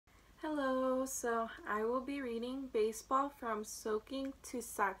Hello, so I will be reading Baseball from Soaking to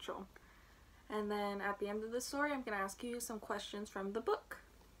Satchel. And then at the end of the story, I'm going to ask you some questions from the book.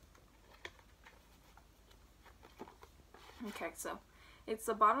 Okay, so it's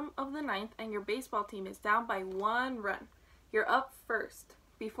the bottom of the ninth and your baseball team is down by 1 run. You're up first.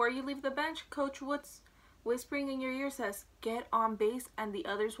 Before you leave the bench, Coach Woods whispering in your ear says, "Get on base and the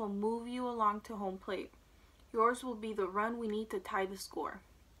others will move you along to home plate. Yours will be the run we need to tie the score."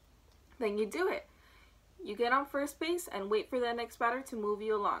 Then you do it. You get on first base and wait for the next batter to move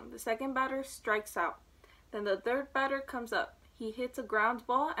you along. The second batter strikes out. Then the third batter comes up. He hits a ground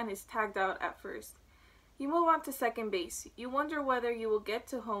ball and is tagged out at first. You move on to second base. You wonder whether you will get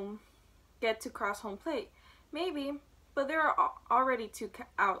to cross home plate. Maybe, but there are already 2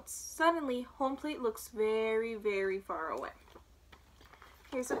 outs. Suddenly, home plate looks very, very far away.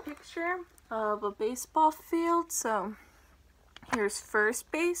 Here's a picture of a baseball field. So here's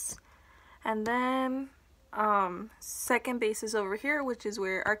first base. And then second base is over here, which is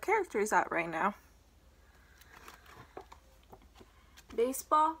where our character is at right now.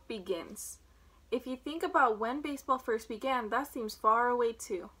 Baseball begins. If you think about when baseball first began, that seems far away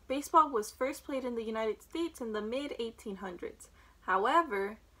too. Baseball was first played in the United States in the mid-1800s.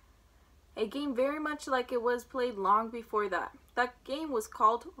 However, a game very much like it was played long before that. That game was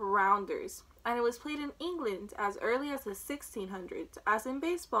called rounders, and it was played in England as early as the 1600s. As in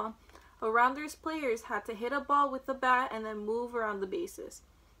baseball, a rounders players had to hit a ball with the bat and then move around the bases.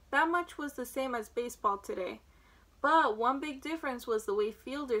 That much was the same as baseball today. But one big difference was the way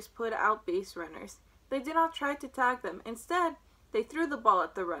fielders put out base runners. They did not try to tag them. Instead, they threw the ball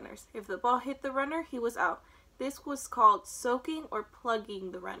at the runners. If the ball hit the runner, he was out. This was called soaking or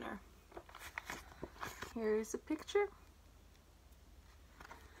plugging the runner. Here's a picture.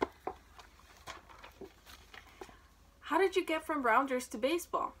 How did you get from rounders to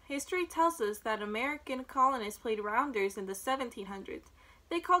baseball? History tells us that American colonists played rounders in the 1700s.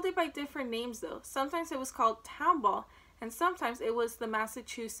 They called it by different names though. Sometimes it was called town ball, and sometimes it was the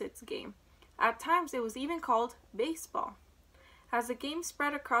Massachusetts game. At times it was even called baseball. As the game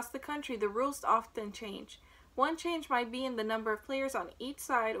spread across the country, the rules often change. One change might be in the number of players on each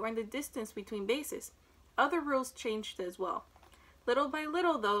side or in the distance between bases. Other rules changed as well. Little by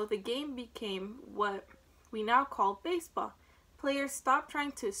little though, the game became what we now call baseball. Players stopped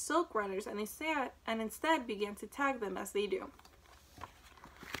trying to soak runners and instead began to tag them as they do.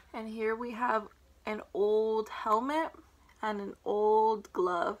 And here we have an old helmet and an old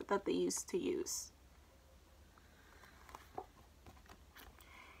glove that they used to use.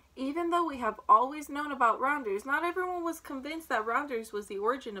 Even though we have always known about rounders, not everyone was convinced that rounders was the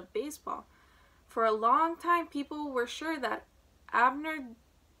origin of baseball. For a long time, people were sure that Abner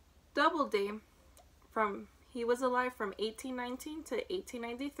Doubleday, he was alive from 1819 to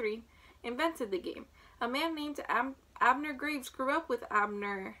 1893, invented the game. A man named Abner Graves grew up with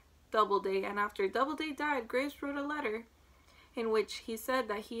Abner Doubleday, and after Doubleday died, Graves wrote a letter in which he said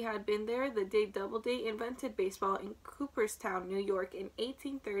that he had been there the day Doubleday invented baseball in Cooperstown, New York in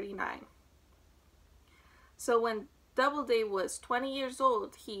 1839. So when Doubleday was 20 years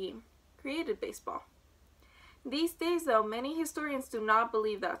old, he created baseball. These days though, many historians do not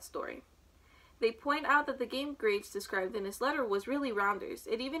believe that story. They point out that the game Graves described in his letter was really rounders.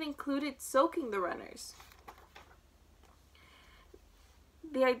 It even included soaking the runners.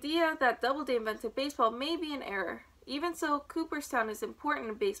 The idea that Doubleday invented baseball may be an error. Even so, Cooperstown is important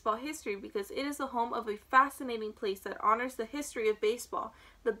in baseball history because it is the home of a fascinating place that honors the history of baseball,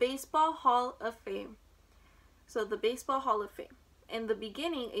 the Baseball Hall of Fame. So the Baseball Hall of Fame. In the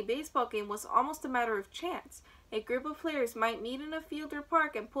beginning, a baseball game was almost a matter of chance. A group of players might meet in a field or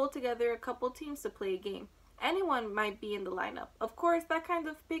park and pull together a couple teams to play a game. Anyone might be in the lineup. Of course, that kind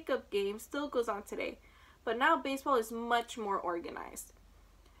of pickup game still goes on today, but now baseball is much more organized.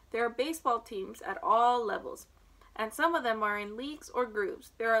 There are baseball teams at all levels, and some of them are in leagues or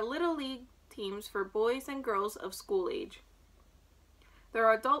groups. There are little league teams for boys and girls of school age. There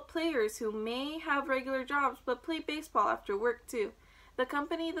are adult players who may have regular jobs but play baseball after work too. The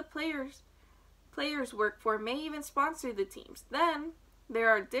company the players work for may even sponsor the teams. Then there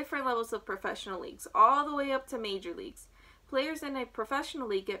are different levels of professional leagues, all the way up to major leagues. Players in a professional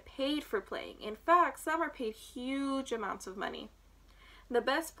league get paid for playing. In fact, some are paid huge amounts of money. The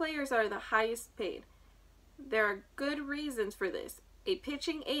best players are the highest paid. There are good reasons for this. A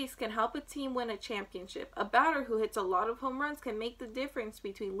pitching ace can help a team win a championship. A batter who hits a lot of home runs can make the difference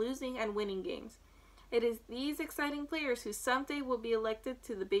between losing and winning games. It is these exciting players who someday will be elected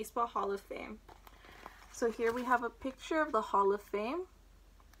to the Baseball Hall of Fame. So here we have a picture of the Hall of Fame.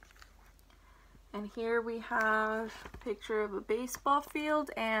 And here we have a picture of a baseball field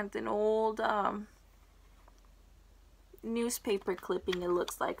and an old newspaper clipping, it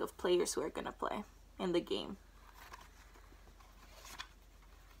looks like, of players who are going to play in the game.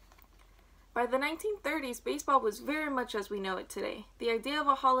 By the 1930s, baseball was very much as we know it today. The idea of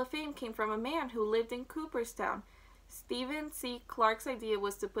a Hall of Fame came from a man who lived in Cooperstown. Stephen C. Clark's idea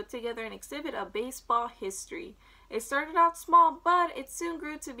was to put together an exhibit of baseball history. It started out small, but it soon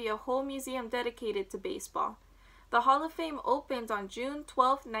grew to be a whole museum dedicated to baseball. The Hall of Fame opened on June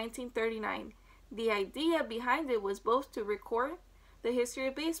 12, 1939. The idea behind it was both to record the history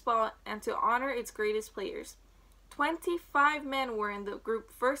of baseball and to honor its greatest players. 25 men were in the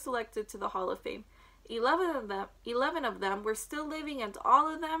group first elected to the Hall of Fame. 11 of them were still living, and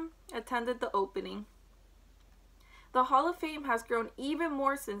all of them attended the opening. The Hall of Fame has grown even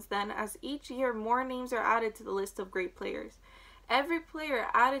more since then, as each year more names are added to the list of great players. Every player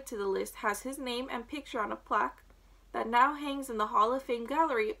added to the list has his name and picture on a plaque that now hangs in the Hall of Fame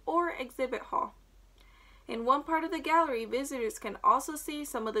gallery or exhibit hall. In one part of the gallery, visitors can also see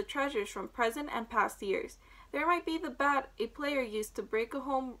some of the treasures from present and past years. There might be the bat a player used to break a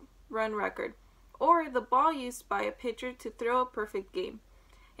home run record, or the ball used by a pitcher to throw a perfect game.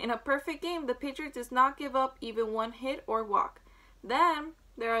 In a perfect game, the pitcher does not give up even one hit or walk. Then,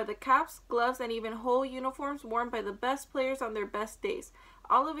 there are the caps, gloves, and even whole uniforms worn by the best players on their best days.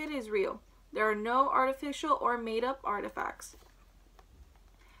 All of it is real. There are no artificial or made-up artifacts.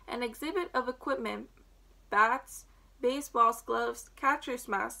 An exhibit of equipment, bats, baseballs, gloves, catcher's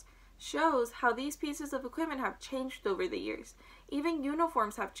masks, shows how these pieces of equipment have changed over the years. Even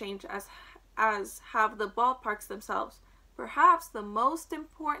uniforms have changed, as have the ballparks themselves. Perhaps the most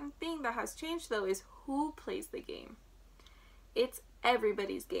important thing that has changed, though, is who plays the game. It's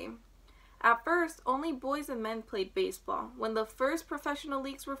everybody's game. At first, only boys and men played baseball. When the first professional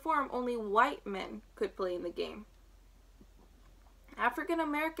leagues were formed, only white men could play in the game. African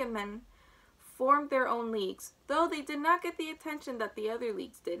American men formed their own leagues, though they did not get the attention that the other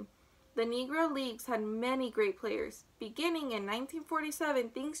leagues did. The Negro Leagues had many great players. Beginning in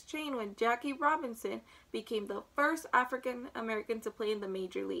 1947, things changed when Jackie Robinson became the first African American to play in the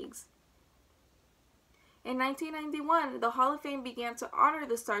major leagues. In 1991, the Hall of Fame began to honor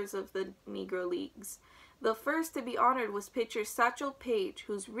the stars of the Negro Leagues. The first to be honored was pitcher Satchel Paige,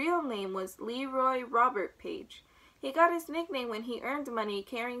 whose real name was Leroy Robert Paige. He got his nickname when he earned money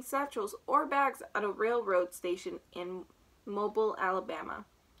carrying satchels or bags at a railroad station in Mobile, Alabama.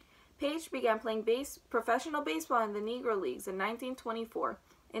 Paige began playing professional baseball in the Negro Leagues in 1924.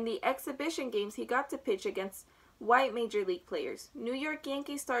 In the exhibition games, he got to pitch against white major league players. New York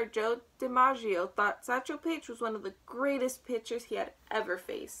Yankees star Joe DiMaggio thought Satchel Paige was one of the greatest pitchers he had ever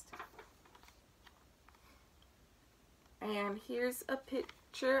faced. And here's a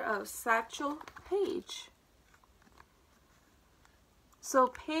picture of Satchel Paige. So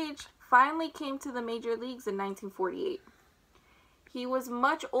Paige finally came to the major leagues in 1948. He was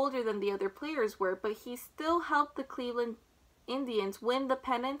much older than the other players were, but he still helped the Cleveland Indians win the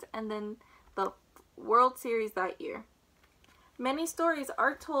pennant and then the World Series that year. Many stories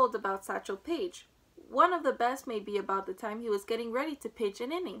are told about Satchel Paige. One of the best may be about the time he was getting ready to pitch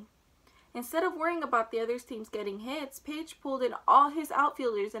an inning. Instead of worrying about the other teams getting hits, Paige pulled in all his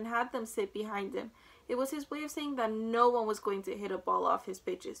outfielders and had them sit behind him. It was his way of saying that no one was going to hit a ball off his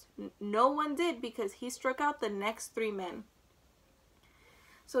pitches. No one did, because he struck out the next 3 men.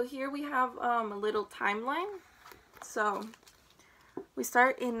 So here we have a little timeline. So we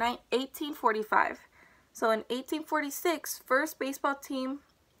start in 1845. So in 1846, first baseball team,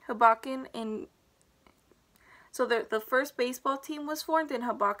 Hoboken in. So the first baseball team was formed in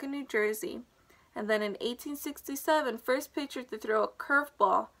Hoboken, New Jersey. And then in 1867, first pitcher to throw a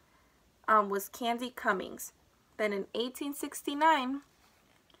curveball was Candy Cummings. Then in 1869,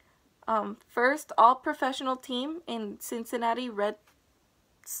 first all-professional team in Cincinnati Red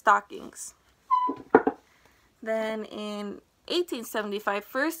Stockings. Then in 1875,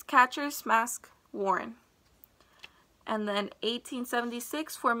 first catcher's mask worn. And then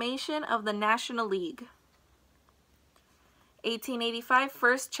 1876, formation of the National League. 1885,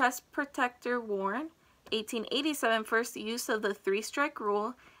 first chest protector worn. 1887, first use of the 3-strike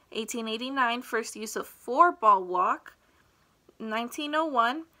rule. 1889, first use of 4-ball walk.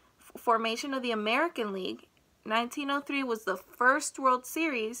 1901, formation of the American League. 1903 was the first World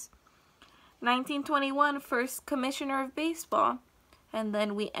Series. 1921, first commissioner of baseball. And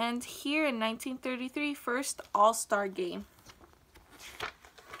then we end here in 1933, first All-Star game.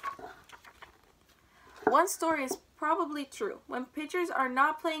 One story is probably true. When pitchers are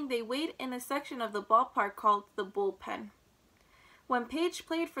not playing, they wait in a section of the ballpark called the bullpen. When Page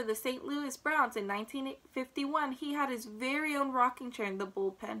played for the St. Louis Browns in 1951, he had his very own rocking chair in the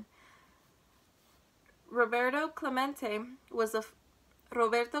bullpen. Roberto Clemente was the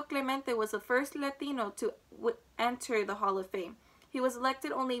first Latino to enter the Hall of Fame. He was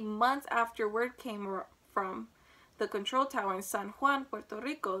elected only months after word came from the control tower in San Juan, Puerto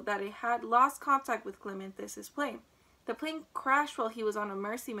Rico, that it had lost contact with Clemente's plane. The plane crashed while he was on a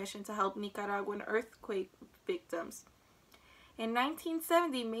mercy mission to help Nicaraguan earthquake victims. In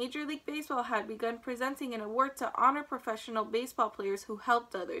 1970, Major League Baseball had begun presenting an award to honor professional baseball players who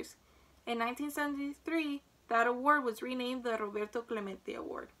helped others. In 1973, that award was renamed the Roberto Clemente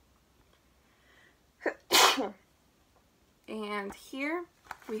Award. And here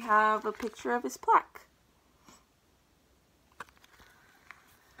we have a picture of his plaque.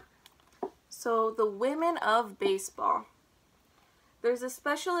 So, the Women of Baseball. There's a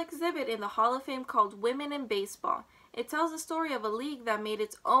special exhibit in the Hall of Fame called Women in Baseball. It tells the story of a league that made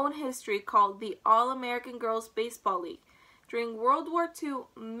its own history called the All-American Girls Baseball League. During World War II,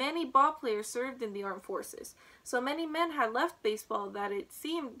 many ball players served in the armed forces. So many men had left baseball that it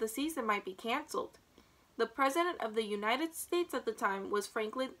seemed the season might be canceled. The President of the United States at the time was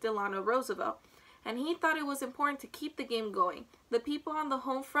Franklin Delano Roosevelt, and he thought it was important to keep the game going. The people on the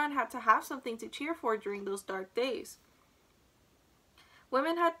home front had to have something to cheer for during those dark days.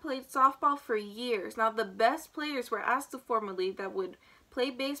 Women had played softball for years. Now the best players were asked to form a league that would play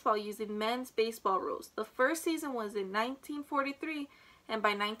baseball using men's baseball rules. The first season was in 1943, and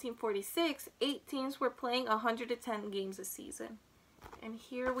by 1946, 8 teams were playing 110 games a season. And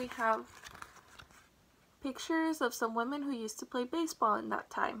here we have pictures of some women who used to play baseball in that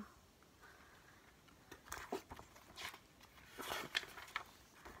time.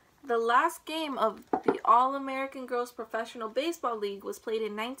 The last game of the All-American Girls Professional Baseball League was played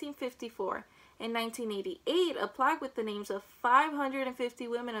in 1954. In 1988, a plaque with the names of 550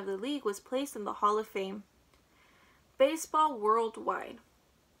 women of the league was placed in the Hall of Fame. Baseball worldwide.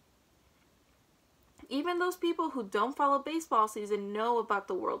 Even those people who don't follow baseball season know about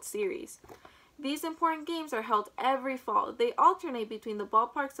the World Series. These important games are held every fall. They alternate between the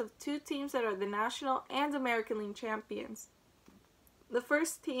ballparks of 2 teams that are the National and American League champions. The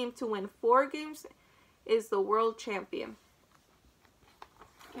first team to win 4 games is the world champion.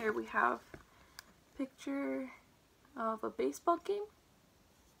 Here we have a picture of a baseball game.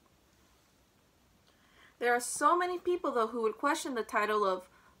 There are so many people, though, who would question the title of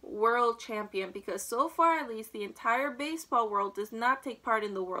world champion because so far, at least, the entire baseball world does not take part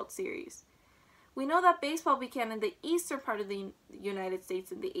in the World Series. We know that baseball began in the eastern part of the United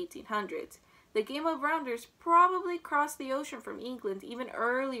States in the 1800s. The game of rounders probably crossed the ocean from England even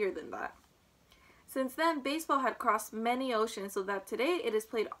earlier than that. Since then, baseball had crossed many oceans so that today it is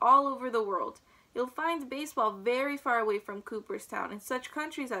played all over the world. You'll find baseball very far away from Cooperstown in such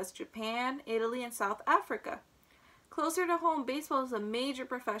countries as Japan, Italy, and South Africa. Closer to home, baseball is a major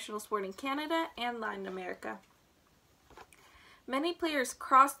professional sport in Canada and Latin America. Many players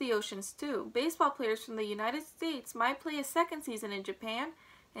cross the oceans too. Baseball players from the United States might play a second season in Japan,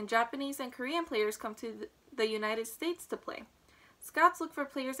 and Japanese and Korean players come to the United States to play. Scouts look for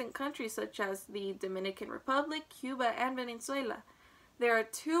players in countries such as the Dominican Republic, Cuba, and Venezuela. There are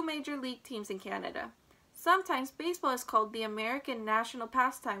 2 major league teams in Canada. Sometimes baseball is called the American national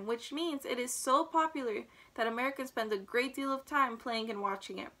pastime, which means it is so popular that Americans spend a great deal of time playing and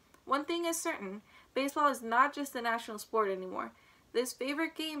watching it. One thing is certain, baseball is not just a national sport anymore. This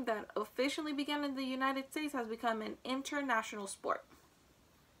favorite game that officially began in the United States has become an international sport.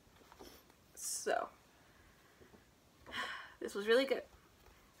 So, this was really good.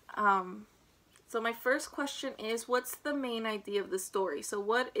 So my first question is, what's the main idea of the story? So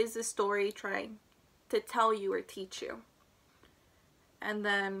what is the story trying to tell you or teach you? And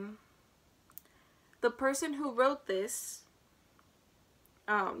then the person who wrote this,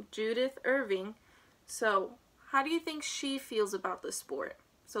 Judith Irving, so how do you think she feels about the sport?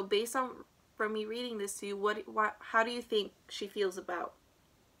 So based on, from me reading this to you, how do you think she feels about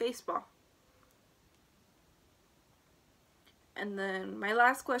baseball? And then my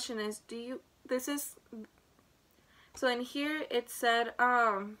last question is, so in here it said,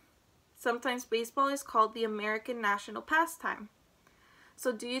 sometimes baseball is called the American national pastime.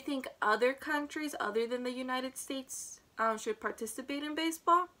 So do you think other countries other than the United States should participate in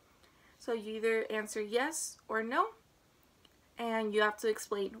baseball? So you either answer yes or no, and you have to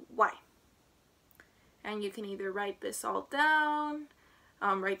explain why. And you can either write this all down,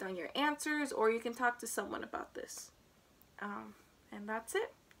 write down your answers, or you can talk to someone about this. And that's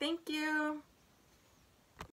it. Thank you.